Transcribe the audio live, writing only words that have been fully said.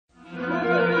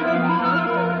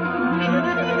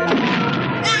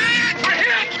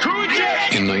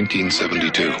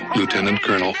1972, Lieutenant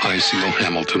Colonel I.C.L.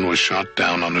 Hamilton was shot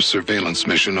down on a surveillance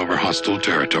mission over hostile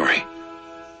territory.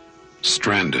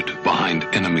 Stranded behind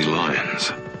enemy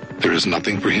lines, there is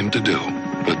nothing for him to do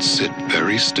but sit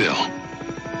very still,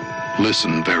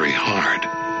 listen very hard,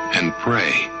 and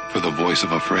pray for the voice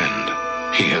of a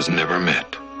friend he has never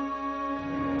met.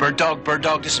 Bird dog,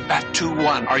 this is Bat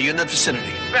 2-1. Are you in the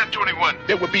vicinity? Bat 21.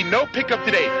 There will be no pickup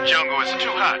today. Jungle is too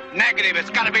hot. Negative, it's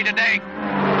gotta be today.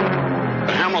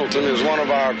 Hamilton is one of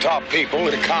our top people.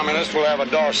 The communists will have a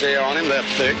dossier on him that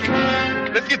thick.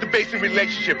 Let's get the basic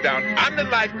relationship down. I'm the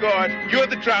lifeguard, you're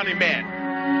the drowning man.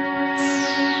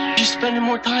 You're spending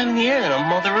more time in the air than on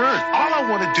Mother Earth. All I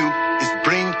want to do is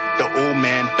bring the old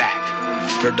man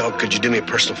back. Bird dog, could you do me a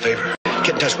personal favor?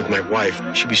 Get in touch with my wife.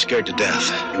 She'd be scared to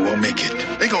death. You won't make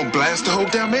it. They gonna blast the whole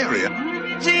damn area.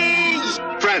 Jeez!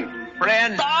 Friend.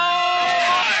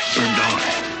 Oh! Bird dog,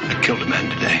 I killed a man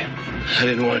today. I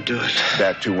didn't want to do it.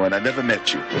 Bat 2-1, I never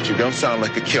met you, but you don't sound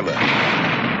like a killer.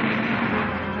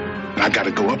 I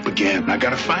gotta go up again. I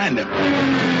gotta find him.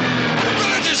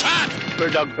 Bird is hot!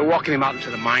 Bird dog, they're walking him out into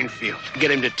the minefield. Get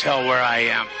him to tell where I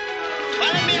am.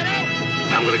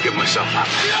 I'm gonna give myself up.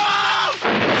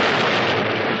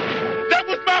 That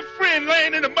was my friend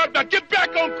laying in the mud. Now get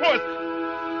back on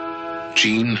course.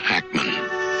 Gene Hackman.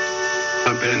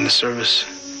 I've been in the service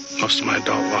most of my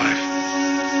adult life.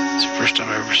 It's the first time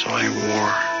I ever saw any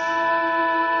war.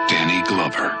 Danny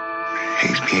Glover.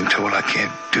 He's being told I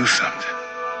can't do something.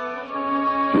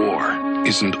 War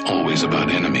isn't always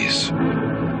about enemies.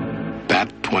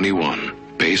 Bat 21,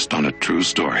 based on a true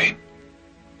story.